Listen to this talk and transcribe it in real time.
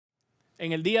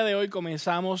En el día de hoy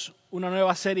comenzamos una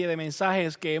nueva serie de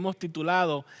mensajes que hemos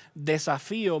titulado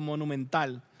Desafío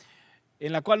Monumental,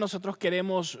 en la cual nosotros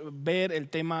queremos ver el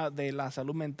tema de la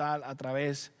salud mental a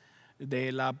través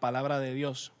de la palabra de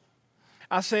Dios.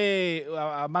 Hace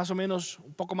más o menos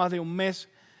un poco más de un mes,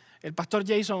 el pastor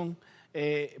Jason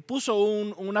puso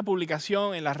una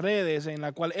publicación en las redes en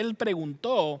la cual él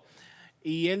preguntó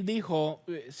y él dijo,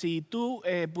 si tú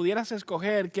pudieras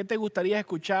escoger qué te gustaría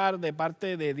escuchar de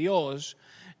parte de Dios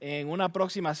en una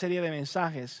próxima serie de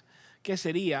mensajes, ¿qué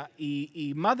sería?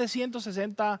 Y más de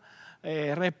 160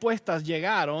 respuestas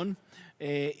llegaron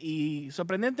y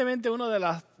sorprendentemente una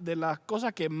de las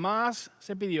cosas que más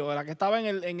se pidió, la que estaba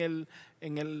en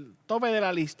el tope de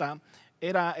la lista,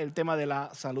 era el tema de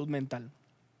la salud mental.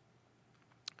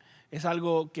 Es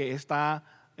algo que está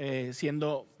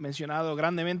siendo mencionado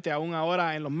grandemente aún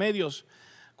ahora en los medios,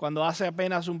 cuando hace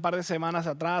apenas un par de semanas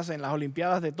atrás en las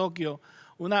Olimpiadas de Tokio,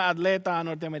 una atleta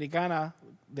norteamericana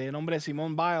de nombre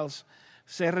Simone Biles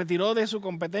se retiró de su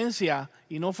competencia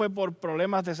y no fue por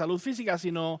problemas de salud física,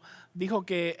 sino dijo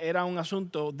que era un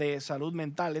asunto de salud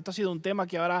mental. Esto ha sido un tema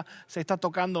que ahora se está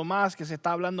tocando más, que se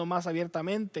está hablando más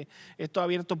abiertamente. Esto ha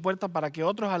abierto puertas para que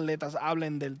otros atletas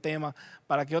hablen del tema,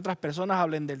 para que otras personas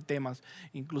hablen del tema.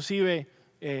 Inclusive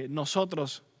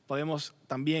nosotros podemos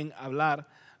también hablar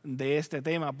de este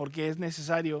tema porque es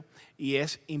necesario y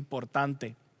es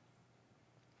importante.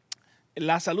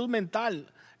 La salud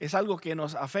mental es algo que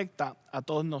nos afecta a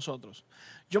todos nosotros.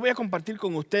 Yo voy a compartir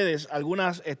con ustedes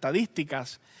algunas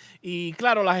estadísticas y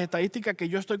claro, las estadísticas que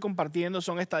yo estoy compartiendo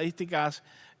son estadísticas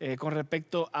con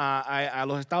respecto a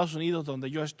los Estados Unidos donde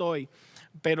yo estoy,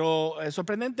 pero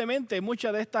sorprendentemente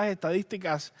muchas de estas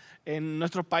estadísticas en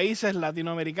nuestros países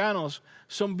latinoamericanos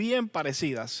son bien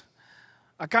parecidas.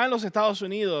 Acá en los Estados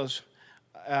Unidos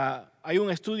hay un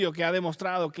estudio que ha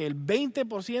demostrado que el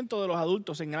 20% de los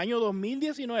adultos en el año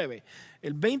 2019,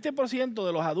 el 20%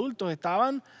 de los adultos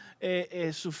estaban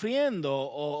sufriendo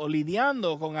o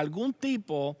lidiando con algún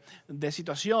tipo de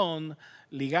situación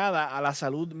ligada a la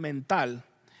salud mental.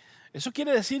 Eso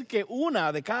quiere decir que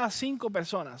 1 de cada 5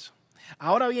 personas.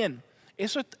 Ahora bien,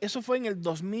 eso fue en el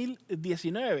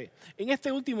 2019. En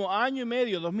este último año y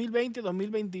medio,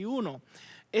 2020-2021,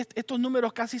 estos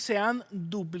números casi se han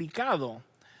duplicado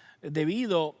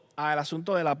debido al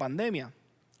asunto de la pandemia.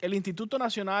 El Instituto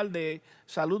Nacional de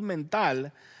Salud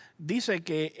Mental dice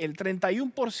que el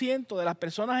 31% de las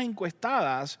personas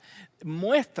encuestadas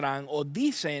muestran o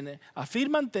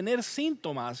afirman tener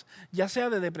síntomas, ya sea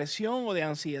de depresión o de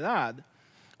ansiedad.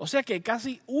 O sea que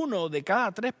casi 1 de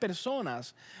cada 3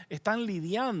 personas están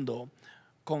lidiando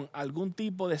con algún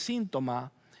tipo de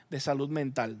síntoma de salud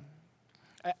mental.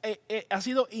 Ha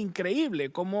sido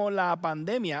increíble cómo la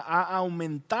pandemia ha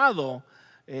aumentado,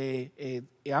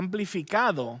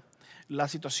 amplificado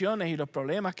las situaciones y los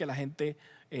problemas que la gente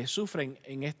sufre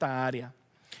en esta área.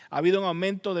 Ha habido un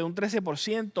aumento de un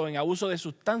 13% en abuso de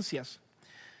sustancias.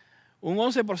 Un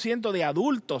 11% de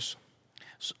adultos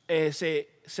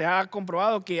se ha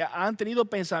comprobado que han tenido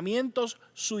pensamientos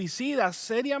suicidas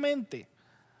seriamente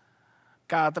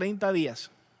cada 30 días.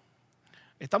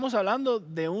 Estamos hablando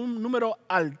de un número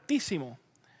altísimo.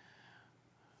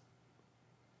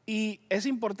 Y es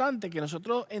importante que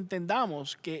nosotros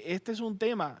entendamos que este es un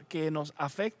tema que nos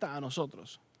afecta a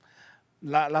nosotros.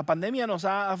 La pandemia nos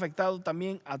ha afectado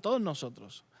también a todos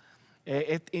nosotros.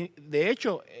 De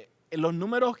hecho, los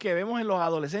números que vemos en los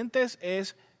adolescentes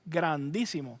es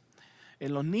grandísimo.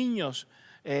 En los niños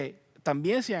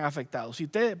también se han afectado. Si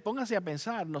usted póngase a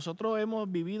pensar, nosotros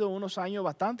hemos vivido unos años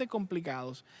bastante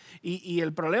complicados y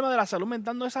el problema de la salud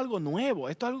mental no es algo nuevo,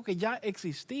 esto es algo que ya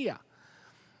existía.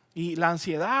 Y la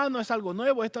ansiedad no es algo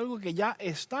nuevo, esto es algo que ya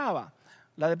estaba.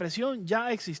 La depresión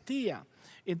ya existía.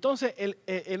 Entonces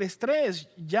el estrés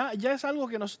ya es algo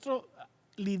que nosotros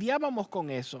lidiábamos con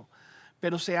eso,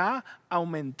 pero se ha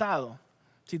aumentado.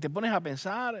 Si te pones a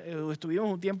pensar, estuvimos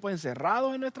un tiempo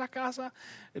encerrados en nuestras casas,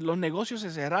 los negocios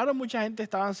se cerraron, mucha gente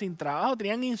estaba sin trabajo,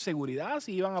 tenían inseguridad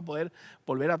si iban a poder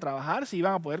volver a trabajar, si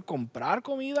iban a poder comprar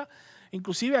comida.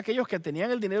 Inclusive aquellos que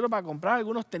tenían el dinero para comprar,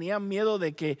 algunos tenían miedo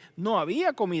de que no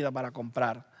había comida para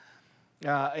comprar.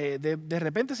 De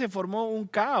repente se formó un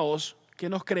caos que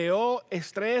nos creó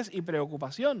estrés y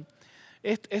preocupación.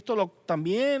 Esto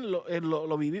también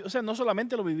lo vivimos, o sea, no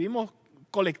solamente lo vivimos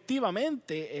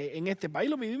colectivamente en este país,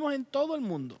 lo vivimos en todo el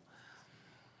mundo.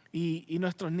 Y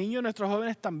nuestros niños, nuestros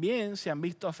jóvenes también se han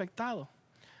visto afectados.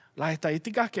 Las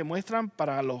estadísticas que muestran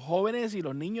para los jóvenes y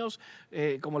los niños,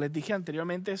 como les dije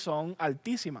anteriormente, son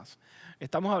altísimas.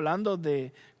 Estamos hablando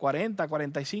de 40,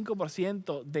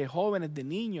 45% de jóvenes, de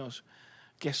niños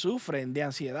que sufren de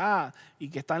ansiedad y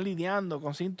que están lidiando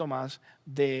con síntomas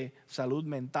de salud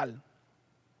mental.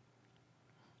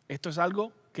 Esto es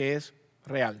algo que es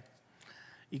real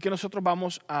y que nosotros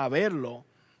vamos a verlo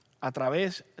a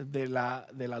través de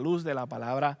la luz de la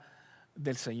palabra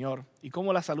del Señor y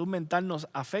cómo la salud mental nos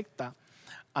afecta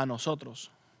a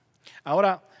nosotros.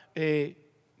 Ahora,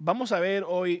 vamos a ver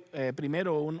hoy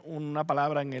primero una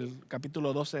palabra en el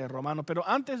capítulo 12 de Romanos, pero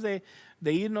antes de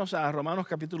irnos a Romanos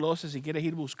capítulo 12, si quieres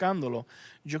ir buscándolo,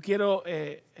 yo quiero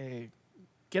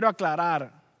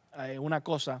aclarar una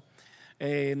cosa.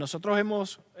 Nosotros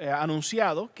hemos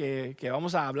anunciado que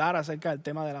vamos a hablar acerca del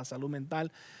tema de la salud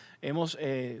mental. Hemos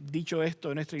dicho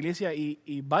esto en nuestra iglesia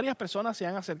y varias personas se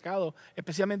han acercado,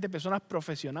 especialmente personas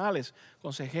profesionales,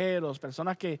 consejeros,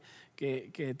 personas que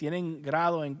tienen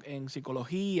grado en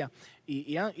psicología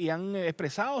y han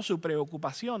expresado su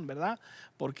preocupación, ¿verdad?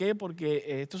 ¿Por qué?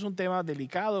 Porque esto es un tema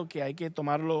delicado que hay que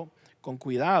tomarlo con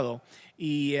cuidado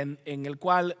y en el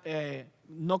cual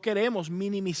no queremos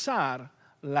minimizar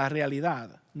la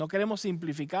realidad, no queremos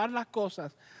simplificar las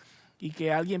cosas y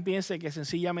que alguien piense que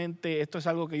sencillamente esto es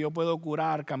algo que yo puedo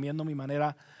curar cambiando mi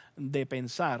manera de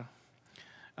pensar.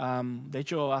 De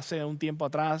hecho, hace un tiempo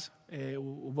atrás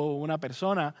hubo una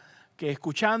persona que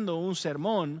escuchando un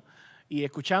sermón y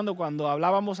escuchando cuando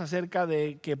hablábamos acerca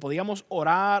de que podíamos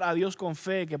orar a Dios con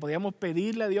fe, que podíamos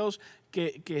pedirle a Dios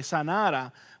que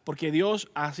sanara, porque Dios,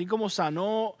 así como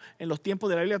sanó en los tiempos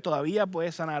de la Biblia, todavía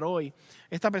puede sanar hoy.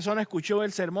 Esta persona escuchó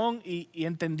el sermón y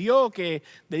entendió que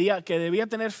debía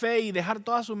tener fe y dejar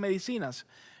todas sus medicinas.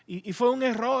 Y fue un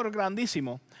error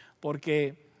grandísimo,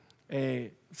 porque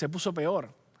se puso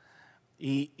peor.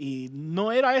 Y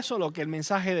no era eso lo que el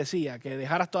mensaje decía, que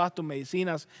dejaras todas tus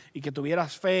medicinas y que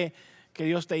tuvieras fe que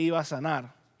Dios te iba a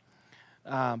sanar.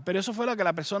 Pero eso fue lo que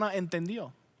la persona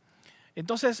entendió.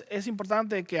 Entonces es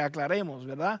importante que aclaremos,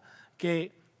 ¿verdad?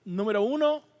 Que número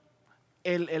uno,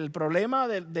 el problema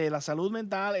de la salud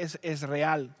mental es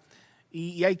real.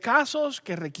 Y hay casos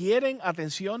que requieren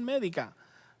atención médica.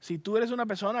 Si tú eres una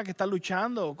persona que está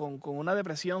luchando con una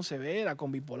depresión severa,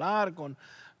 con bipolar,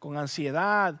 con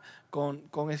ansiedad,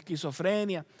 con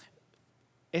esquizofrenia,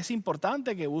 es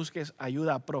importante que busques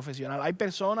ayuda profesional. Hay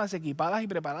personas equipadas y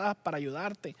preparadas para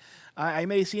ayudarte. Hay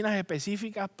medicinas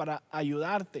específicas para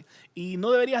ayudarte. Y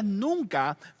no deberías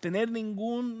nunca tener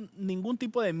ningún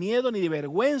tipo de miedo ni de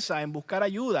vergüenza en buscar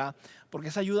ayuda, porque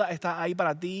esa ayuda está ahí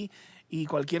para ti y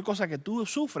cualquier cosa que tú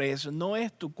sufres no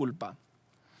es tu culpa.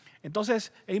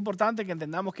 Entonces es importante que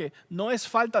entendamos que no es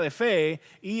falta de fe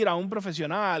ir a un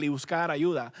profesional y buscar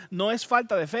ayuda. No es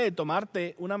falta de fe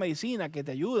tomarte una medicina que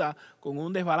te ayuda con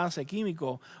un desbalance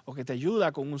químico o que te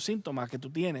ayuda con un síntoma que tú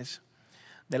tienes.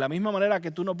 De la misma manera que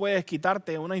tú no puedes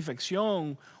quitarte una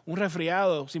infección, un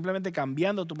resfriado, simplemente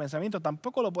cambiando tu pensamiento,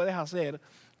 tampoco lo puedes hacer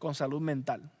con salud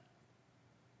mental.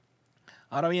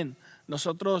 Ahora bien,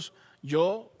 nosotros,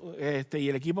 yo y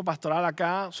el equipo pastoral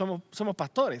acá somos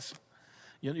pastores.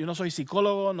 Yo no soy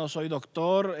psicólogo, no soy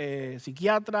doctor,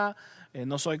 psiquiatra,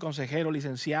 no soy consejero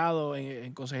licenciado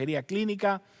en consejería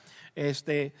clínica,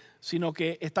 sino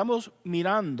que estamos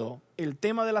mirando el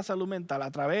tema de la salud mental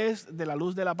a través de la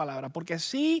luz de la palabra. Porque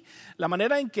sí, la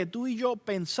manera en que tú y yo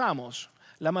pensamos,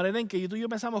 la manera en que tú y yo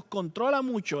pensamos controla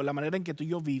mucho la manera en que tú y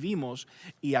yo vivimos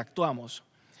y actuamos.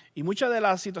 Y muchas de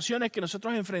las situaciones que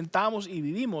nosotros enfrentamos y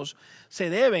vivimos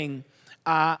se deben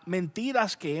a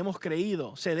mentiras que hemos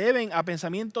creído, se deben a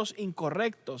pensamientos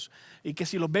incorrectos y que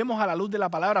si los vemos a la luz de la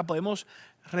palabra podemos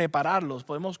repararlos,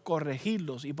 podemos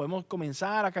corregirlos y podemos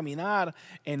comenzar a caminar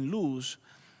en luz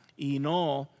y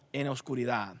no en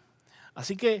oscuridad.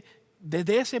 Así que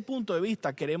desde ese punto de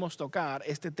vista queremos tocar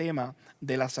este tema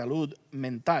de la salud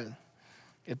mental.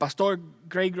 El pastor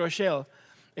Craig Groeschel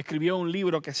escribió un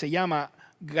libro que se llama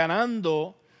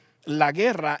Ganando la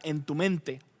guerra en tu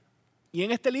mente. Y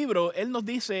en este libro él nos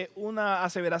dice una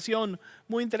aseveración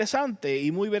muy interesante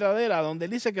y muy verdadera, donde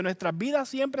él dice que nuestras vidas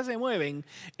siempre se mueven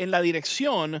en la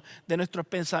dirección de nuestros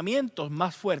pensamientos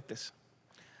más fuertes.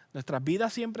 Nuestras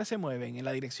vidas siempre se mueven en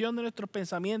la dirección de nuestros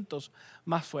pensamientos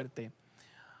más fuertes.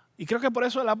 Y creo que por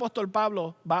eso el apóstol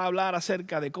Pablo va a hablar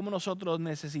acerca de cómo nosotros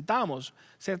necesitamos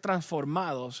ser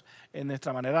transformados en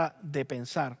nuestra manera de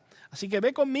pensar. Así que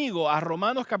ve conmigo a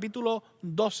Romanos capítulo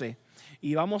 12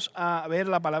 y vamos a ver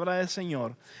la palabra del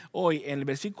Señor hoy en el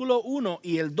versículo 1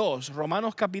 y el 2,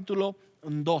 Romanos capítulo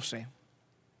 12.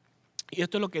 Y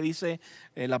esto es lo que dice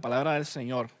la palabra del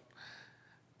Señor.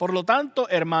 Por lo tanto,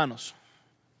 hermanos,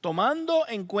 tomando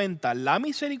en cuenta la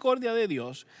misericordia de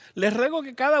Dios, les ruego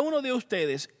que cada uno de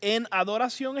ustedes en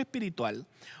adoración espiritual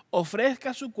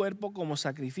ofrezca su cuerpo como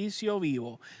sacrificio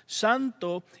vivo,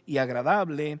 santo y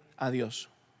agradable a Dios.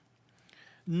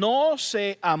 no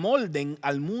se amolden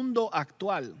al mundo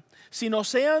actual, sino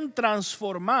sean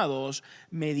transformados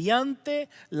mediante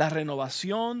la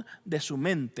renovación de su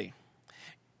mente.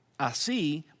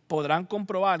 Así podrán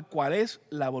comprobar cuál es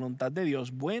la voluntad de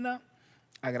Dios, buena,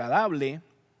 agradable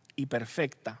y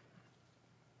perfecta.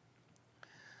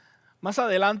 Más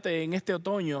adelante, en este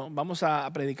otoño, vamos a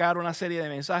predicar una serie de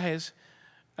mensajes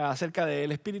acerca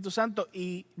del Espíritu Santo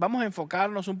y vamos a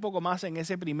enfocarnos un poco más en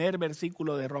ese primer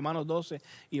versículo de Romanos 12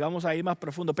 y vamos a ir más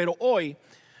profundo. Pero hoy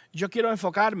yo quiero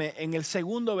enfocarme en el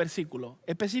segundo versículo,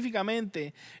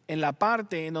 específicamente en la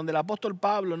parte en donde el apóstol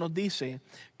Pablo nos dice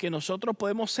que nosotros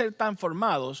podemos ser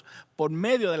transformados por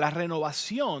medio de la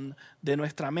renovación de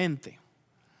nuestra mente.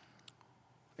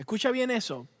 Escucha bien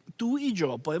eso. Tú y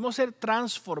yo podemos ser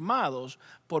transformados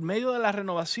por medio de la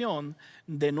renovación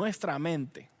de nuestra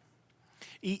mente.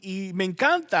 Y me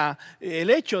encanta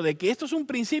el hecho de que esto es un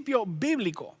principio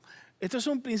bíblico. Esto es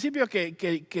un principio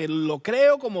que lo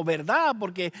creo como verdad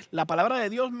porque la palabra de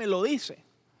Dios me lo dice.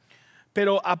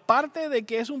 Pero aparte de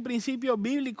que es un principio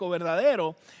bíblico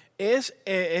verdadero, es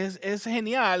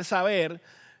genial saber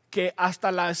que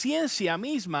hasta la ciencia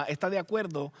misma está de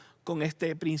acuerdo con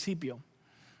este principio.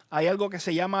 Hay algo que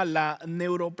se llama la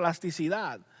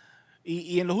neuroplasticidad.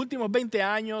 Y en los últimos 20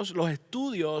 años los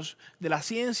estudios de la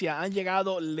ciencia han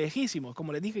llegado lejísimos.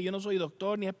 Como les dije, yo no soy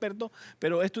doctor ni experto,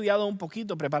 pero he estudiado un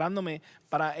poquito preparándome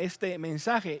para este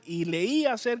mensaje y leí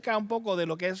acerca un poco de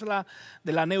lo que es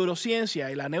de la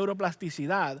neurociencia y la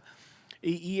neuroplasticidad.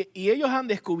 Y ellos han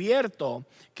descubierto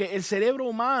que el cerebro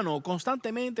humano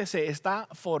constantemente se está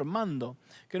formando,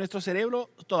 que nuestro cerebro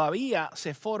todavía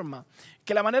se forma,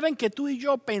 que la manera en que tú y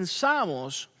yo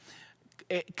pensamos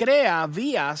crea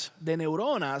vías de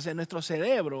neuronas en nuestro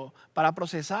cerebro para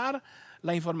procesar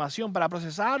la información, para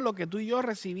procesar lo que tú y yo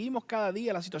recibimos cada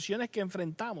día, las situaciones que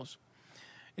enfrentamos.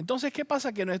 Entonces, ¿qué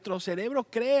pasa? Que nuestro cerebro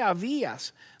crea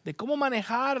vías de cómo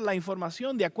manejar la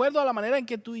información de acuerdo a la manera en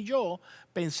que tú y yo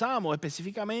pensamos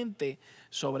específicamente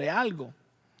sobre algo.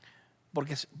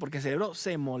 Porque el cerebro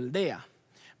se moldea.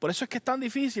 Por eso es que es tan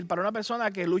difícil para una persona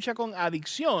que lucha con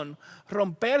adicción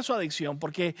romper su adicción,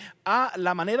 porque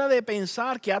la manera de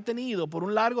pensar que ha tenido por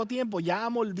un largo tiempo ya ha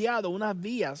moldeado unas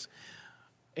vías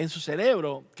en su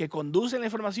cerebro que conducen la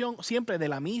información siempre de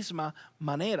la misma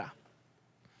manera.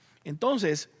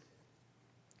 Entonces,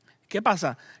 ¿qué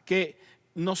pasa? Que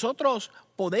nosotros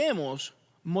podemos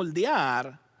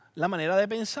moldear la manera de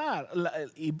pensar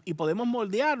y podemos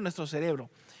moldear nuestro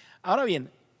cerebro. Ahora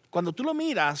bien, cuando tú lo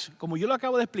miras, como yo lo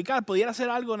acabo de explicar, pudiera ser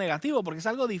algo negativo porque es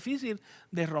algo difícil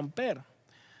de romper.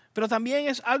 Pero también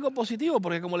es algo positivo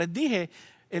porque, como les dije,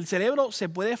 el cerebro se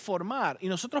puede formar y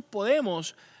nosotros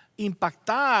podemos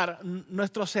impactar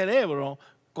nuestro cerebro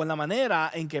con la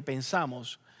manera en que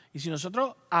pensamos. Y si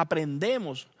nosotros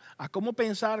aprendemos a cómo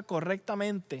pensar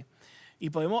correctamente y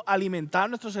podemos alimentar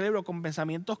nuestro cerebro con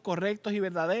pensamientos correctos y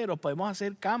verdaderos, podemos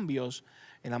hacer cambios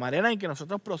en la manera en que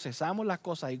nosotros procesamos las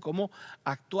cosas y cómo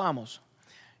actuamos.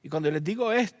 Y cuando les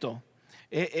digo esto,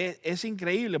 es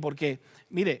increíble porque,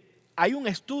 mire, hay un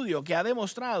estudio que ha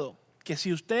demostrado que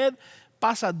si usted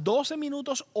pasa 12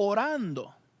 minutos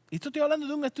orando, y esto estoy hablando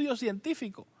de un estudio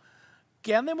científico,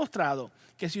 que han demostrado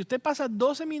que si usted pasa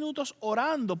 12 minutos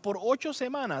orando por 8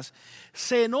 semanas,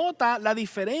 se nota la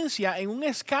diferencia en un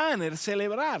escáner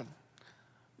cerebral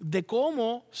de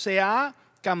cómo se ha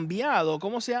cambiado,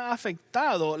 cómo se ha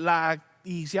afectado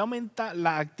y se aumenta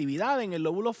la actividad en el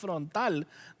lóbulo frontal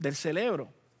del cerebro.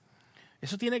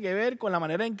 Eso tiene que ver con la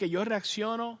manera en que yo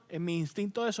reacciono en mi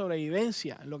instinto de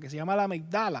sobrevivencia, en lo que se llama la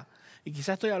amígdala. Y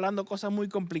quizás estoy hablando cosas muy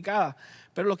complicadas,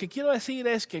 pero lo que quiero decir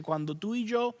es que cuando tú y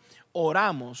yo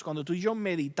oramos, cuando tú y yo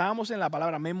meditamos en la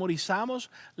palabra,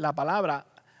 memorizamos la palabra,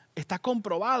 está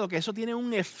comprobado que eso tiene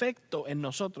un efecto en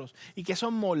nosotros y que eso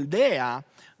moldea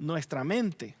nuestra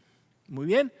mente. Muy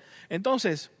bien,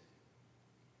 entonces,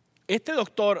 este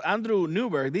doctor Andrew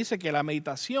Newberg dice que la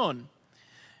meditación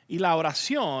y la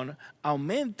oración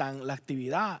aumentan la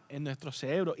actividad en nuestro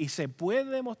cerebro y se puede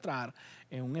demostrar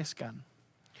en un scan.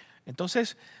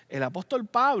 Entonces, el apóstol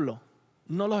Pablo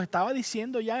nos lo estaba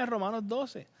diciendo ya en Romanos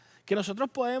 12, que nosotros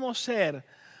podemos ser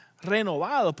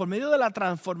renovados por medio de la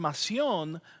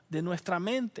transformación de nuestra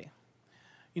mente.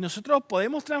 Y nosotros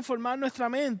podemos transformar nuestra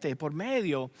mente por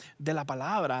medio de la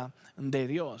palabra de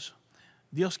Dios.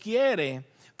 Dios quiere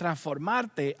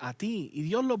transformarte a ti y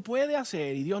Dios lo puede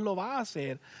hacer y Dios lo va a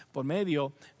hacer por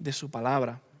medio de su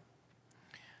palabra.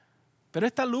 Pero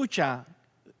esta lucha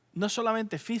no es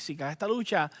solamente física, esta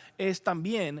lucha es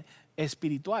también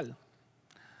espiritual.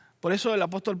 Por eso el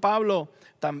apóstol Pablo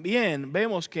también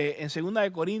vemos que en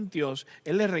 2 Corintios,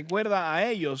 él les recuerda a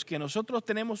ellos que nosotros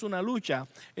tenemos una lucha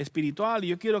espiritual. Y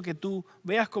yo quiero que tú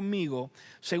veas conmigo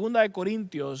 2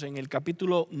 Corintios en el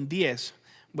capítulo 10.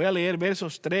 Voy a leer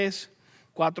versos 3,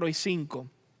 4 y 5.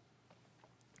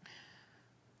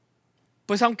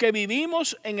 Pues aunque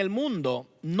vivimos en el mundo,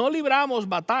 no libramos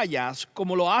batallas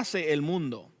como lo hace el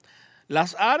mundo.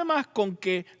 Las armas con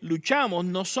que luchamos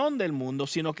no son del mundo,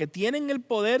 sino que tienen el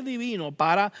poder divino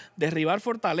para derribar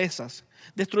fortalezas.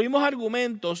 Destruimos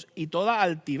argumentos y toda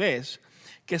altivez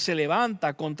que se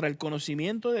levanta contra el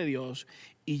conocimiento de Dios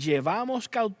y llevamos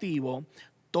cautivo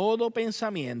todo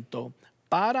pensamiento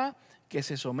para que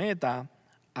se someta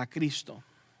a Cristo.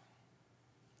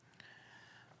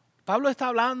 Pablo está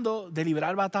hablando de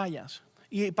librar batallas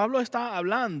y Pablo está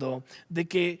hablando de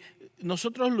que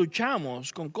nosotros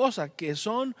luchamos con cosas que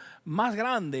son más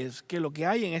grandes que lo que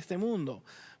hay en este mundo,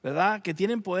 ¿verdad? Que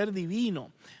tienen poder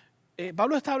divino.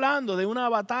 Pablo está hablando de una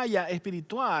batalla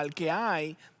espiritual que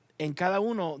hay en cada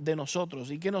uno de nosotros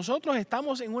y que nosotros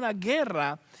estamos en una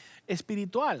guerra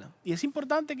espiritual. Y es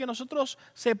importante que nosotros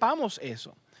sepamos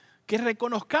eso, que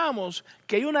reconozcamos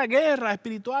que hay una guerra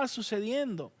espiritual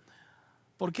sucediendo.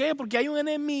 ¿Por qué? Porque hay un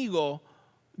enemigo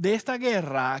de esta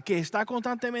guerra que está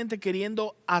constantemente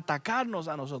queriendo atacarnos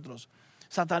a nosotros.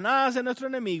 Satanás es nuestro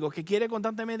enemigo que quiere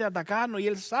constantemente atacarnos y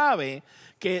él sabe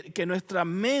que nuestra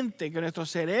mente, que nuestro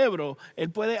cerebro,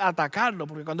 él puede atacarlo,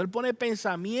 porque cuando él pone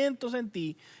pensamientos en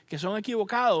ti que son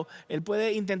equivocados, él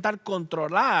puede intentar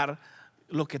controlar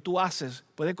lo que tú haces,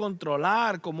 puede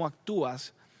controlar cómo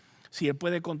actúas, si él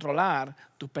puede controlar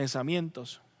tus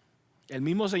pensamientos. El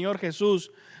mismo Señor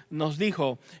Jesús nos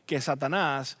dijo que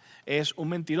Satanás es un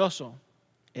mentiroso.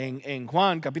 En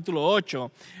Juan capítulo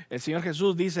 8, el Señor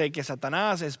Jesús dice que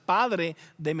Satanás es padre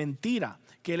de mentira,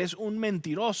 que él es un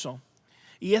mentiroso.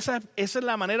 Y esa es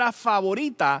la manera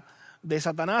favorita de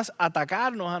Satanás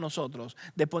atacarnos a nosotros,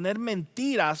 de poner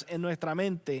mentiras en nuestra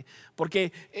mente.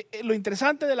 Porque lo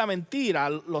interesante de la mentira,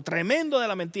 lo tremendo de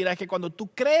la mentira es que cuando tú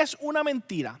crees una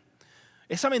mentira,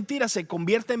 esa mentira se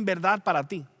convierte en verdad para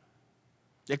ti.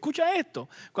 Escucha esto,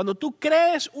 cuando tú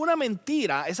crees una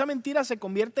mentira, esa mentira se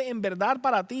convierte en verdad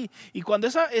para ti. Y cuando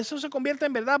eso se convierte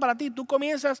en verdad para ti, tú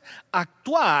comienzas a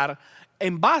actuar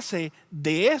en base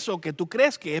de eso que tú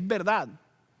crees que es verdad.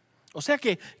 O sea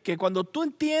que cuando tú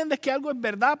entiendes que algo es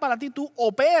verdad para ti, tú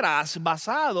operas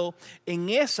basado en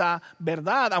esa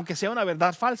verdad, aunque sea una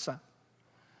verdad falsa.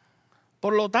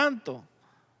 Por lo tanto,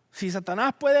 si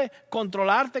Satanás puede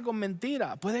controlarte con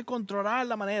mentira, puede controlar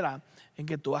la manera en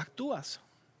que tú actúas.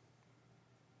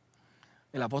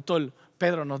 El apóstol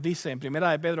Pedro nos dice en 1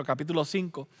 de Pedro capítulo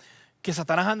 5 que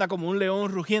Satanás anda como un león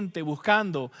rugiente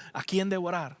buscando a quien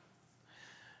devorar.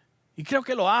 Y creo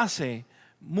que lo hace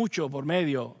mucho por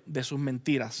medio de sus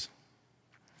mentiras.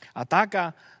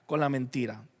 Ataca con la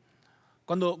mentira.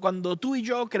 Cuando tú y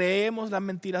yo creemos las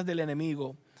mentiras del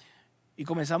enemigo y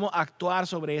comenzamos a actuar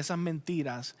sobre esas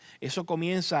mentiras, eso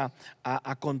comienza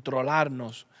a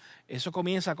controlarnos. Eso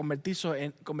comienza a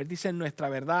convertirse en nuestra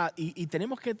verdad y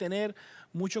tenemos que tener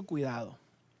mucho cuidado.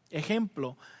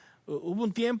 Ejemplo, hubo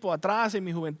un tiempo atrás en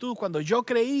mi juventud cuando yo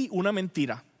creí una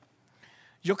mentira.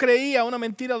 Yo creía una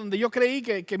mentira donde yo creí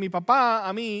que mi papá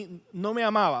a mí no me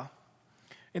amaba.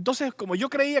 Entonces, como yo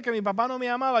creía que mi papá no me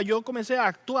amaba, yo comencé a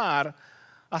actuar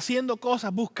haciendo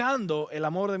cosas buscando el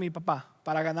amor de mi papá,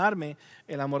 para ganarme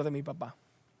el amor de mi papá.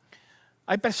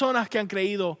 Hay personas que han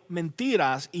creído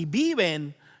mentiras y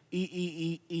viven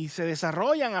y se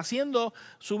desarrollan haciendo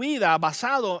su vida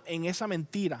basado en esa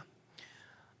mentira.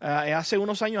 Hace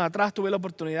unos años atrás tuve la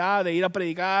oportunidad de ir a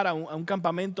predicar a un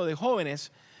campamento de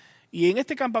jóvenes y en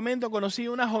este campamento conocí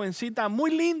una jovencita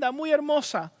muy linda, muy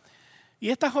hermosa. Y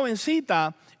esta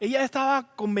jovencita, ella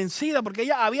estaba convencida porque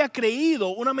ella había creído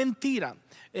una mentira.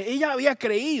 Ella había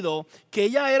creído que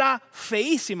ella era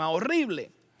feísima,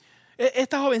 horrible.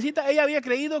 Esta jovencita, ella había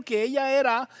creído que ella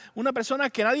era una persona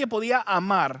que nadie podía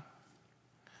amar.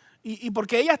 Y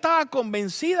porque ella estaba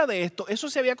convencida de esto, eso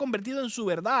se había convertido en su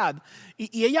verdad.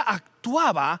 Y ella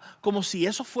actuaba como si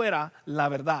eso fuera la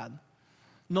verdad.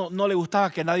 No le gustaba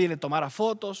que nadie le tomara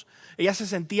fotos. Ella se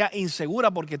sentía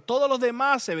insegura porque todos los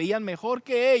demás se veían mejor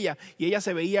que ella y ella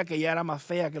se veía que ella era más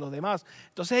fea que los demás.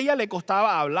 Entonces a ella le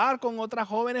costaba hablar con otras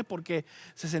jóvenes porque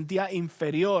se sentía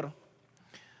inferior.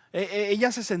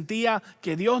 Ella se sentía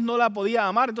que Dios no la podía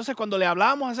amar. Entonces cuando le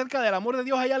hablábamos acerca del amor de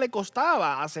Dios, a ella le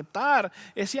costaba aceptar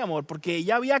ese amor porque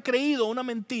ella había creído una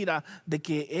mentira de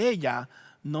que ella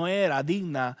no era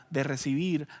digna de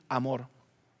recibir amor.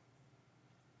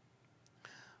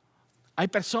 Hay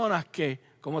personas que,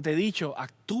 como te he dicho,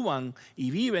 actúan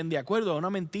y viven de acuerdo a una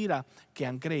mentira que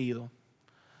han creído.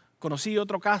 Conocí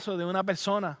otro caso de una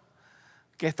persona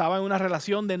que estaba en una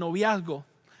relación de noviazgo,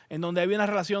 en donde había una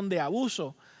relación de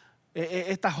abuso.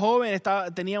 Esta joven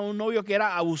tenía un novio que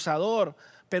era abusador,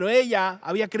 pero ella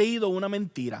había creído una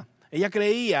mentira. Ella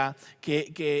creía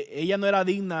que ella no era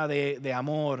digna de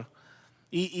amor.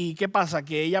 ¿Y qué pasa?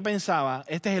 Que ella pensaba,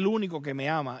 este es el único que me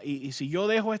ama. Y si yo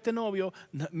dejo a este novio,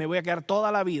 me voy a quedar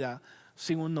toda la vida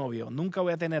sin un novio. Nunca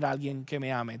voy a tener a alguien que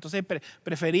me ame. Entonces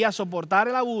prefería soportar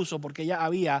el abuso porque ella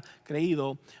había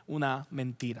creído una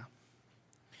mentira.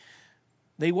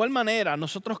 De igual manera,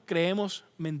 nosotros creemos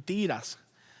mentiras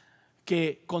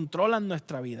que controlan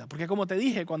nuestra vida. Porque como te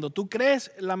dije, cuando tú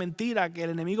crees la mentira que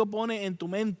el enemigo pone en tu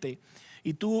mente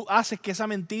y tú haces que esa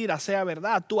mentira sea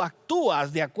verdad, tú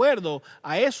actúas de acuerdo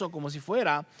a eso como si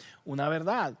fuera una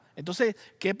verdad. Entonces,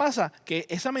 ¿qué pasa? Que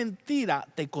esa mentira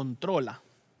te controla.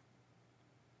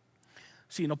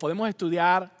 Si nos podemos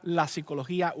estudiar la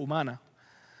psicología humana,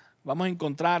 vamos a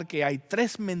encontrar que hay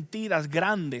 3 mentiras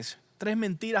grandes, 3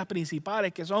 mentiras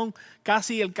principales que son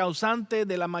casi el causante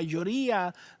de la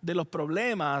mayoría de los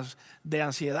problemas de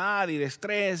ansiedad y de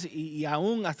estrés y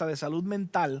aún hasta de salud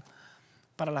mental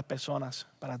para las personas,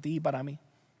 para ti y para mí.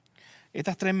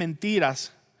 Estas 3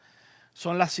 mentiras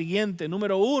son las siguientes.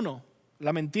 Número 1,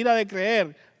 la mentira de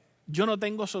creer, yo no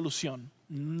tengo solución,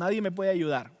 nadie me puede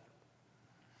ayudar.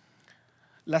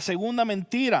 La segunda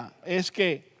mentira es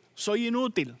que soy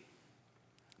inútil,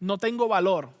 no tengo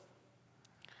valor.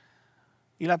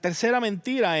 Y la tercera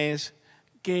mentira es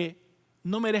que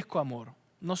no merezco amor,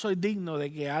 no soy digno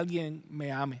de que alguien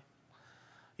me ame.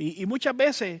 Y muchas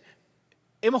veces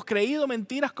hemos creído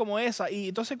mentiras como esa, y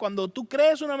entonces cuando tú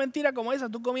crees una mentira como esa,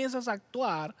 tú comienzas a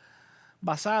actuar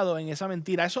basado en esa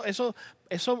mentira.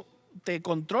 Eso te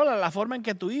controla la forma en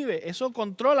que tú vives, eso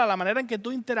controla la manera en que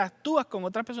tú interactúas con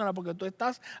otras personas, porque tú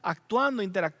estás actuando,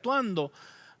 interactuando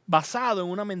basado en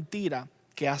una mentira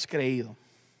que has creído.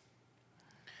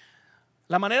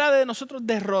 La manera de nosotros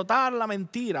derrotar la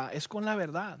mentira es con la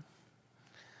verdad.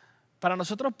 Para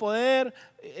nosotros poder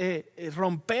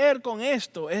romper con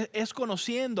esto es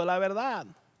conociendo la verdad.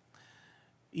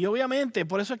 Y obviamente,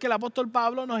 por eso es que el apóstol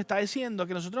Pablo nos está diciendo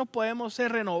que nosotros podemos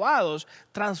ser renovados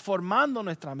transformando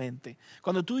nuestra mente.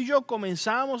 Cuando tú y yo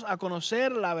comenzamos a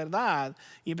conocer la verdad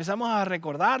y empezamos a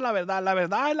recordar la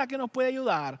verdad es la que nos puede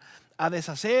ayudar a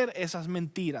deshacer esas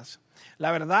mentiras.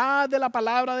 La verdad de la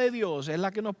palabra de Dios es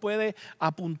la que nos puede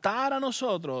apuntar a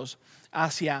nosotros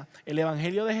hacia el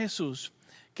Evangelio de Jesús,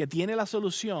 que tiene la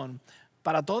solución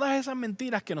para todas esas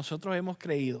mentiras que nosotros hemos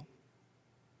creído.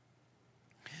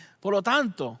 Por lo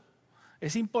tanto,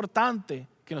 es importante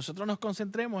que nosotros nos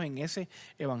concentremos en ese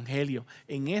evangelio,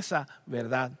 en esa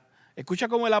verdad. Escucha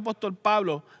cómo el apóstol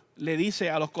Pablo le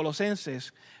dice a los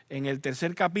colosenses en el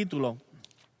 3er capítulo.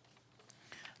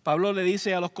 Pablo le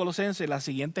dice a los colosenses las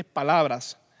siguientes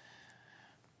palabras.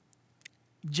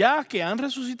 Ya que han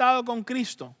resucitado con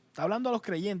Cristo, está hablando a los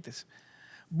creyentes,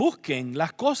 busquen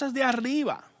las cosas de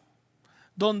arriba,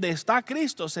 donde está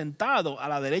Cristo sentado a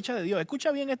la derecha de Dios.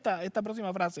 Escucha bien esta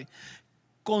próxima frase.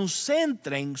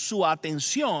 Concentren su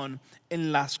atención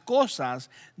en las cosas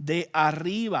de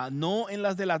arriba, no en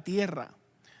las de la tierra.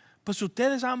 Pues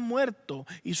ustedes han muerto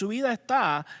y su vida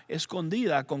está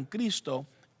escondida con Cristo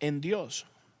en Dios.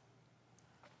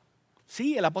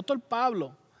 Sí, el apóstol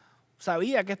Pablo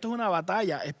sabía que esto es una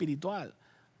batalla espiritual.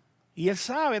 Y él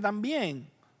sabe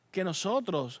también que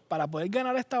nosotros, para poder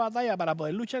ganar esta batalla, para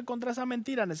poder luchar contra esa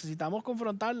mentira, necesitamos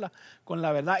confrontarla con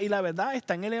la verdad. Y la verdad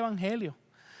está en el Evangelio.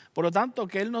 Por lo tanto,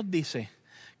 que Él nos dice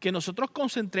que nosotros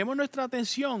concentremos nuestra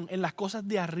atención en las cosas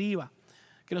de arriba.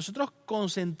 Que nosotros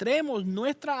concentremos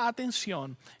nuestra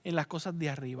atención en las cosas de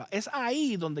arriba. Es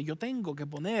ahí donde yo tengo que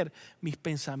poner mis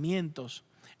pensamientos,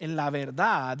 en la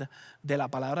verdad de la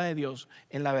palabra de Dios,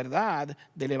 en la verdad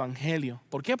del Evangelio.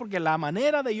 ¿Por qué? Porque la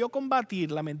manera de yo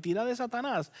combatir la mentira de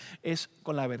Satanás es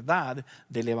con la verdad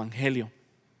del Evangelio.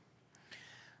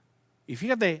 Y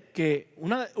fíjate que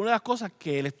una de las cosas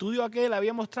que el estudio aquel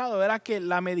había mostrado era que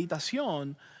la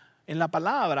meditación en la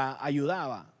palabra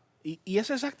ayudaba. Y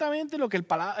es exactamente lo que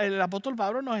el apóstol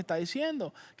Pablo nos está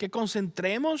diciendo, que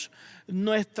concentremos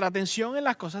nuestra atención en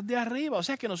las cosas de arriba. O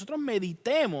sea, que nosotros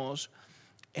meditemos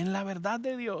en la verdad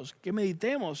de Dios, que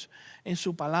meditemos en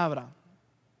su palabra.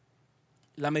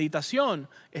 La meditación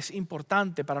es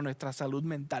importante para nuestra salud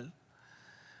mental.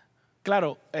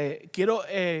 Claro, quiero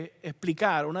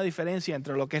explicar una diferencia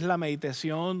entre lo que es la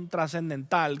meditación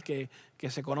trascendental, que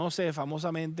se conoce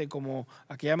famosamente como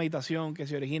aquella meditación que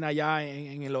se origina allá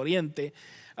en el Oriente,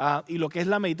 y lo que es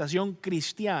la meditación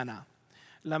cristiana.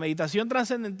 La meditación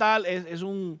trascendental es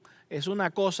es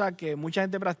una cosa que mucha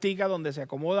gente practica donde se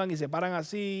acomodan y se paran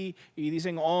así y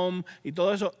dicen Om y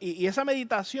todo eso. Y esa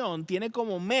meditación tiene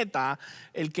como meta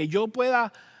el que yo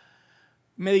pueda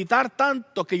meditar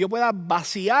tanto, que yo pueda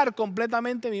vaciar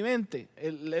completamente mi mente.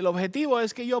 El objetivo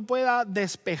es que yo pueda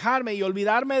despejarme y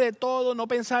olvidarme de todo, no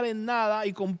pensar en nada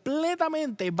y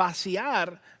completamente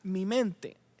vaciar mi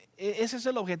mente. Ese es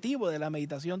el objetivo de la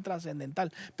meditación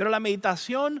trascendental. Pero la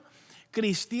meditación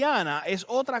cristiana es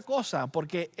otra cosa,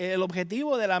 porque el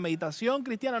objetivo de la meditación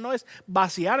cristiana no es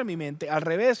vaciar mi mente, al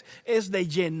revés, es de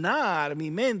llenar mi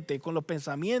mente con los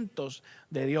pensamientos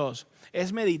de Dios.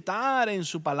 Es meditar en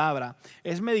su palabra,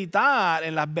 es meditar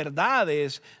en las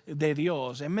verdades de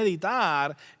Dios, es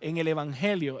meditar en el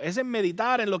evangelio, es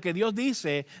meditar en lo que Dios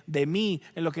dice de mí,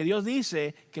 en lo que Dios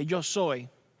dice que yo soy.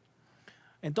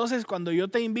 Entonces, cuando yo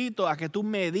te invito a que tú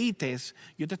medites,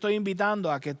 yo te estoy invitando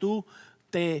a que tú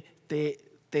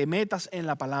te metas en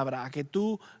la palabra, a que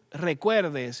tú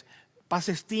recuerdes,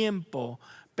 pases tiempo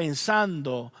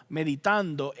pensando,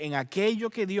 meditando en aquello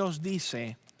que Dios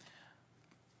dice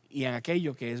y en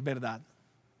aquello que es verdad.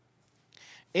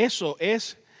 Eso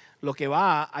es lo que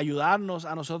va a ayudarnos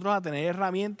a nosotros a tener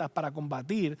herramientas para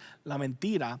combatir la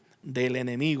mentira del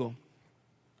enemigo.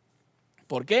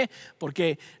 ¿Por qué?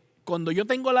 Porque cuando yo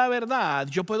tengo la verdad,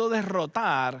 yo puedo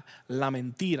derrotar la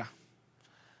mentira.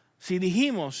 Si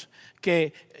dijimos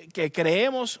que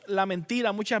creemos la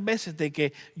mentira muchas veces de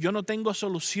que yo no tengo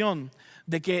solución,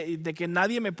 de que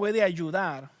nadie me puede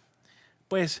ayudar,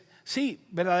 pues sí,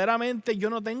 verdaderamente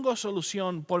yo no tengo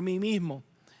solución por mí mismo.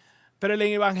 Pero el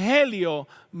evangelio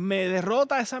me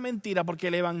derrota esa mentira porque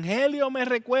el evangelio me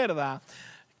recuerda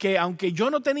que aunque yo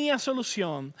no tenía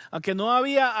solución, aunque no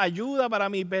había ayuda para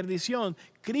mi perdición,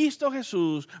 Cristo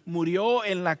Jesús murió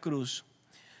en la cruz.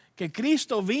 Que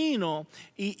Cristo vino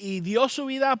y dio su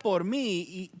vida por mí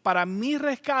y para mi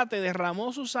rescate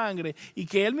derramó su sangre y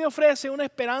que Él me ofrece una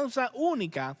esperanza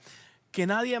única que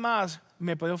nadie más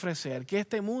me puede ofrecer, que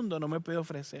este mundo no me puede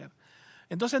ofrecer.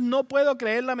 Entonces no puedo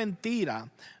creer la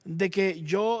mentira de que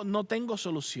yo no tengo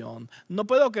solución. No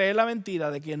puedo creer la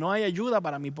mentira de que no hay ayuda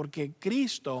para mí porque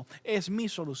Cristo es mi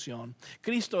solución.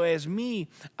 Cristo es mi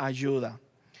ayuda.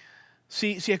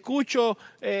 Si escucho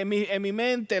en mi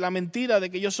mente la mentira de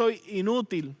que yo soy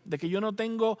inútil, de que yo no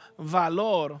tengo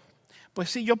valor, pues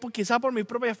sí, yo quizá por mis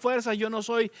propias fuerzas yo no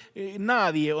soy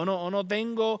nadie o no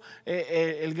tengo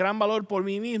el gran valor por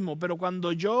mí mismo, pero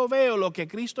cuando yo veo lo que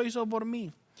Cristo hizo por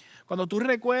mí, cuando tú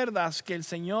recuerdas que el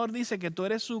Señor dice que tú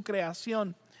eres su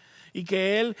creación y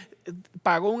que Él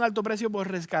pagó un alto precio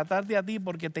por rescatarte a ti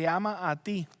porque te ama a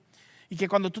ti y que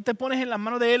cuando tú te pones en las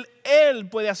manos de Él, Él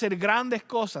puede hacer grandes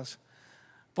cosas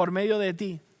por medio de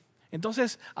ti.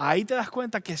 Entonces ahí te das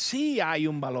cuenta que sí hay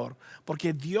un valor,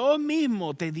 porque Dios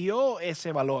mismo te dio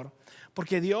ese valor,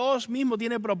 porque Dios mismo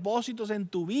tiene propósitos en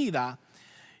tu vida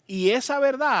y esa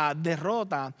verdad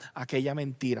derrota aquella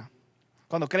mentira.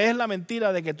 Cuando crees la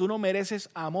mentira de que tú no mereces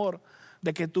amor,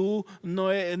 de que tú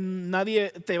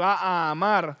nadie te va a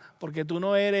amar porque tú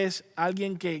no eres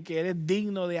alguien que eres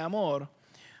digno de amor,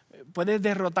 puedes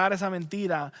derrotar esa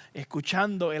mentira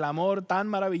escuchando el amor tan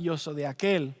maravilloso de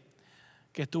aquel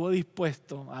que estuvo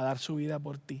dispuesto a dar su vida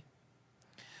por ti.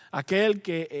 Aquel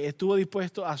que estuvo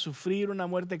dispuesto a sufrir una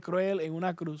muerte cruel en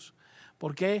una cruz.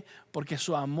 ¿Por qué? Porque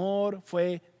su amor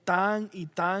fue tan y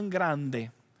tan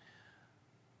grande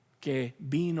que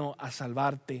vino a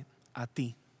salvarte a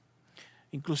ti.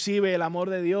 Inclusive el amor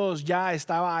de Dios ya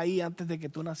estaba ahí antes de que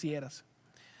tú nacieras.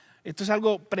 Esto es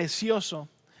algo precioso.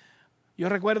 Yo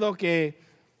recuerdo que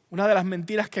una de las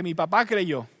mentiras que mi papá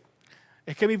creyó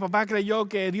es que mi papá creyó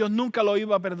que Dios nunca lo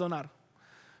iba a perdonar,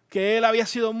 que él había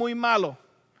sido muy malo,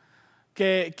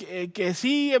 que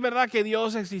sí es verdad que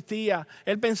Dios existía.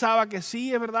 Él pensaba que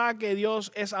sí es verdad que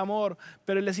Dios es amor,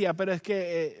 pero él decía, pero es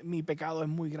que mi pecado es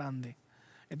muy grande.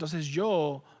 Entonces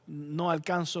yo no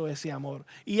alcanzo ese amor.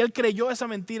 Y él creyó esa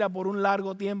mentira por un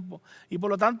largo tiempo y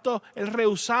por lo tanto él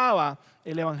rehusaba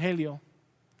el evangelio.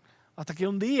 Hasta que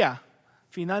un día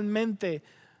finalmente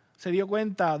se dio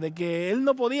cuenta de que él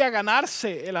no podía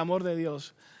ganarse el amor de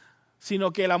Dios,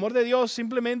 sino que el amor de Dios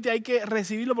simplemente hay que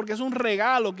recibirlo porque es un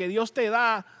regalo que Dios te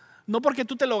da, no porque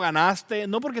tú te lo ganaste,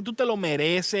 no porque tú te lo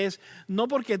mereces, no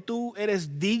porque tú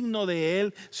eres digno de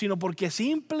Él, sino porque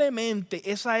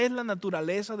simplemente esa es la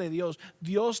naturaleza de Dios.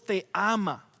 Dios te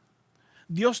ama.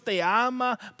 Dios te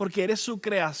ama porque eres su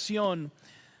creación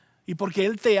y porque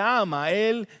Él te ama.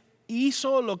 Él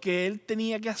hizo lo que Él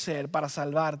tenía que hacer para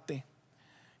salvarte.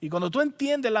 Y cuando tú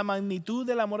entiendes la magnitud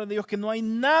del amor de Dios, que no hay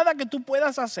nada que tú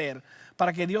puedas hacer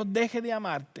para que Dios deje de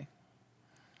amarte,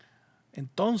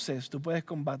 entonces tú puedes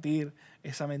combatir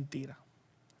esa mentira.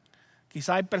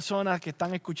 Quizás hay personas que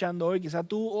están escuchando hoy, quizás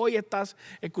tú hoy estás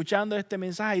escuchando este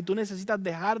mensaje y tú necesitas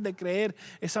dejar de creer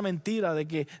esa mentira de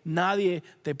que nadie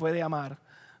te puede amar,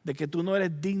 de que tú no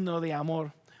eres digno de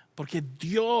amor, porque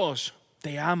Dios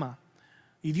te ama.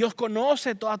 Y Dios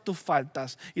conoce todas tus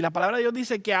faltas. Y la palabra de Dios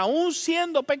dice que aún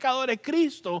siendo pecadores,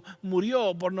 Cristo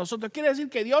murió por nosotros. Quiere decir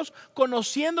que Dios,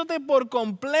 conociéndote por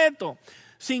completo,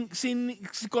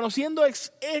 conociendo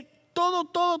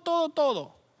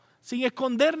todo, sin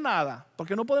esconder nada,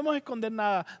 porque no podemos esconder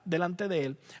nada delante de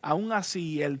Él, aún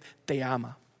así Él te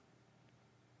ama.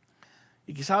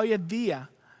 Y quizá hoy es día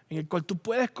en el cual tú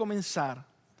puedes comenzar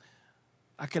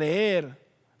a creer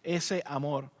ese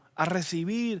amor, a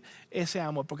recibir ese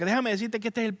amor. Porque déjame decirte que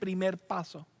este es el primer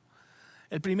paso.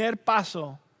 El primer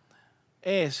paso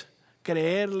es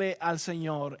creerle al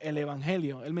Señor el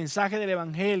Evangelio. El mensaje del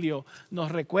Evangelio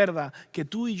nos recuerda que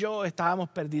tú y yo estábamos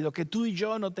perdidos, que tú y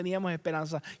yo no teníamos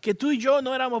esperanza, que tú y yo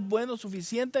no éramos buenos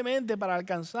suficientemente para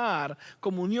alcanzar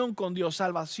comunión con Dios,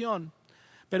 salvación.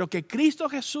 Pero que Cristo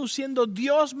Jesús, siendo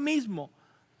Dios mismo,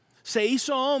 se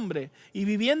hizo hombre y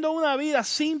viviendo una vida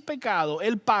sin pecado,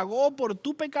 Él pagó por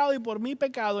tu pecado y por mi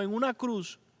pecado en una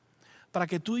cruz para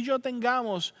que tú y yo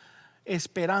tengamos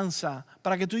esperanza,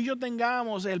 para que tú y yo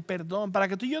tengamos el perdón, para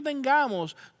que tú y yo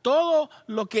tengamos todo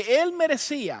lo que Él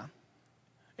merecía.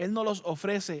 Él nos los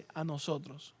ofrece a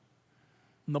nosotros.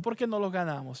 No porque no los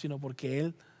ganamos, sino porque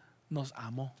Él nos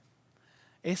amó.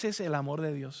 Ese es el amor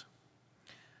de Dios.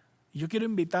 Y yo quiero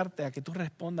invitarte a que tú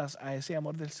respondas a ese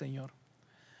amor del Señor.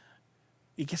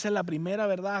 Y que esa es la primera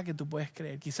verdad que tú puedes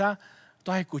creer. Quizá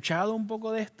tú has escuchado un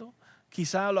poco de esto,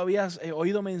 quizá lo habías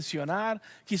oído mencionar,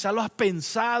 quizá lo has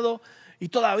pensado y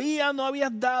todavía no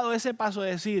habías dado ese paso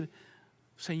de decir,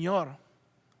 Señor,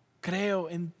 creo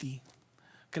en ti,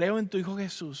 creo en tu Hijo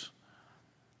Jesús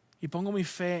y pongo mi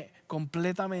fe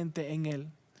completamente en Él.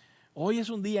 Hoy es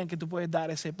un día en que tú puedes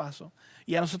dar ese paso.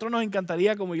 Y a nosotros nos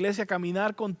encantaría como iglesia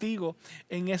caminar contigo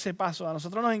en ese paso. A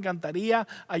nosotros nos encantaría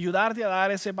ayudarte a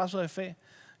dar ese paso de fe.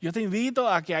 Yo te invito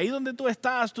a que ahí donde tú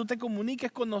estás, tú te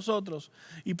comuniques con nosotros.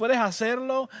 Y puedes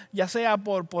hacerlo ya sea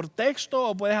por texto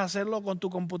o puedes hacerlo con tu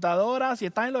computadora. Si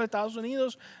estás en los Estados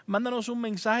Unidos, mándanos un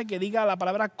mensaje que diga la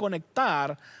palabra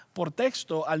conectar por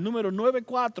texto al número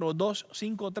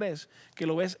 94253, que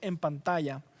lo ves en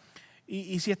pantalla.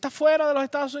 Y si estás fuera de los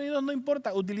Estados Unidos, no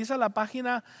importa, utiliza la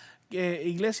página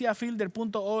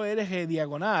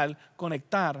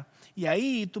iglesiafielder.org/conectar. Y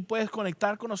ahí tú puedes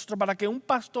conectar con nosotros para que un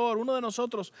pastor, uno de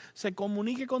nosotros, se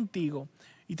comunique contigo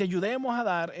y te ayudemos a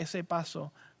dar ese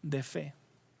paso de fe.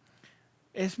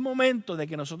 Es momento de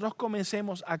que nosotros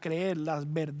comencemos a creer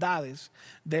las verdades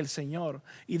del Señor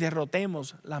y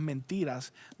derrotemos las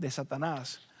mentiras de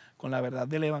Satanás con la verdad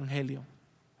del Evangelio.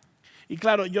 Y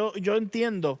claro, yo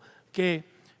entiendo que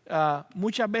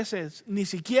muchas veces ni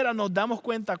siquiera nos damos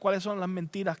cuenta cuáles son las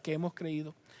mentiras que hemos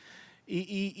creído.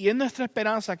 Y es nuestra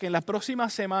esperanza que en las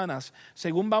próximas semanas,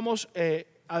 según vamos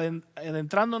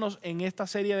adentrándonos en esta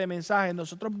serie de mensajes,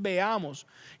 nosotros veamos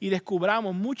y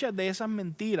descubramos muchas de esas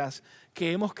mentiras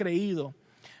que hemos creído.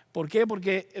 ¿Por qué?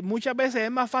 Porque muchas veces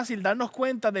es más fácil darnos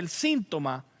cuenta del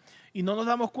síntoma y no nos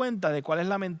damos cuenta de cuál es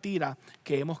la mentira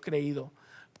que hemos creído.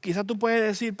 Quizás tú puedes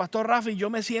decir, Pastor Rafi, yo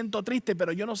me siento triste,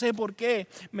 pero yo no sé por qué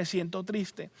me siento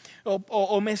triste.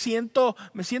 O me siento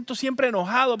siempre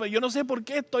enojado, pero yo no sé por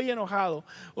qué estoy enojado.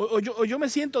 O yo me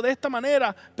siento de esta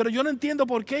manera, pero yo no entiendo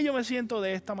por qué yo me siento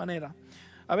de esta manera.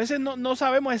 A veces no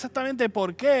sabemos exactamente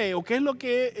por qué o qué es lo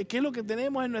que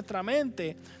tenemos en nuestra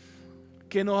mente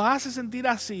que nos hace sentir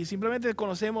así. Simplemente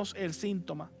conocemos el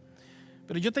síntoma.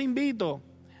 Pero yo te invito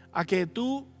a que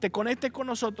tú te conectes con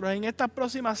nosotros en estas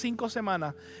próximas 5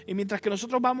 semanas y mientras que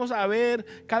nosotros vamos a ver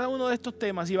cada uno de estos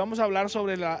temas y vamos a hablar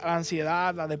sobre la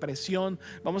ansiedad, la depresión,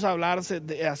 vamos a hablar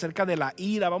acerca de la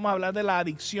ira, vamos a hablar de la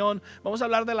adicción, vamos a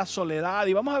hablar de la soledad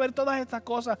y vamos a ver todas estas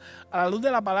cosas a la luz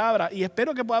de la palabra y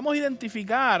espero que podamos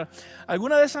identificar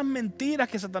algunas de esas mentiras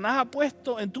que Satanás ha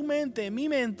puesto en tu mente, en mi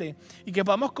mente y que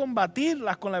podamos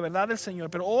combatirlas con la verdad del Señor.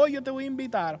 Pero hoy yo te voy a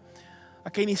invitar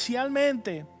a que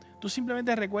inicialmente tú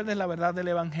simplemente recuerdes la verdad del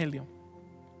Evangelio.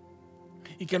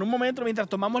 Y que en un momento, mientras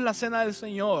tomamos la cena del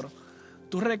Señor,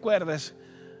 tú recuerdes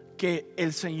que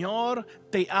el Señor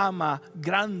te ama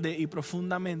grande y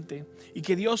profundamente. Y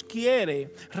que Dios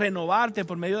quiere renovarte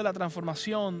por medio de la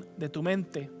transformación de tu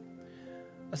mente.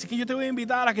 Así que yo te voy a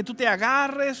invitar a que tú te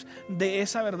agarres de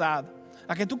esa verdad.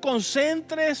 A que tú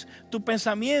concentres tu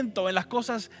pensamiento en las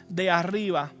cosas de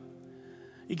arriba.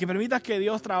 Y que permitas que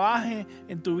Dios trabaje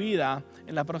en tu vida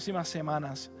en las próximas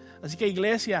semanas. Así que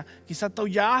iglesia, quizás tú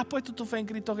ya has puesto tu fe en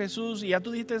Cristo Jesús y ya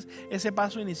tú diste ese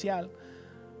paso inicial.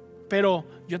 Pero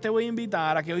yo te voy a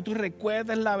invitar a que hoy tú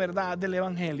recuerdes la verdad del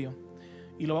Evangelio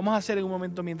Y lo vamos a hacer en un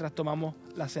momento mientras tomamos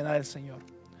la cena del Señor.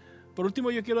 Por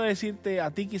último, yo quiero decirte a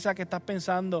ti quizás que estás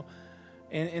pensando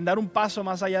en dar un paso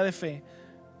más allá de fe.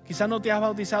 Quizás no te has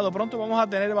bautizado. Pronto vamos a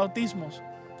tener bautismos.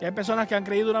 Y hay personas que han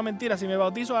creído una mentira. Si me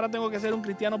bautizo, ahora tengo que ser un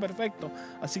cristiano perfecto.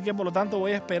 Así que por lo tanto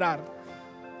voy a esperar.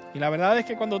 Y la verdad es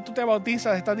que cuando tú te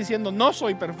bautizas, estás diciendo, no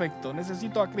soy perfecto,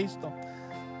 necesito a Cristo.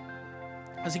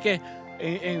 Así que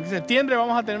en septiembre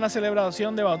vamos a tener una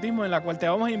celebración de bautismo en la cual te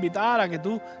vamos a invitar a que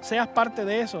tú seas parte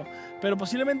de eso. Pero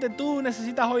posiblemente tú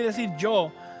necesitas hoy decir,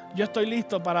 yo estoy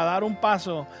listo para dar un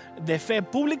paso de fe,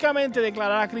 públicamente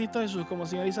declarar a Cristo Jesús como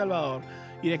Señor y Salvador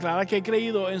y declarar que he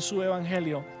creído en su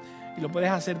evangelio. Y lo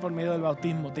puedes hacer por medio del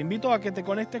bautismo. Te invito a que te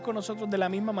conectes con nosotros de la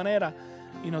misma manera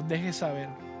y nos dejes saber.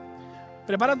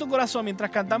 Prepara tu corazón mientras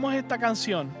cantamos esta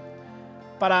canción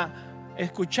para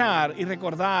escuchar y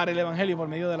recordar el evangelio por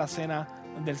medio de la cena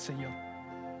del Señor.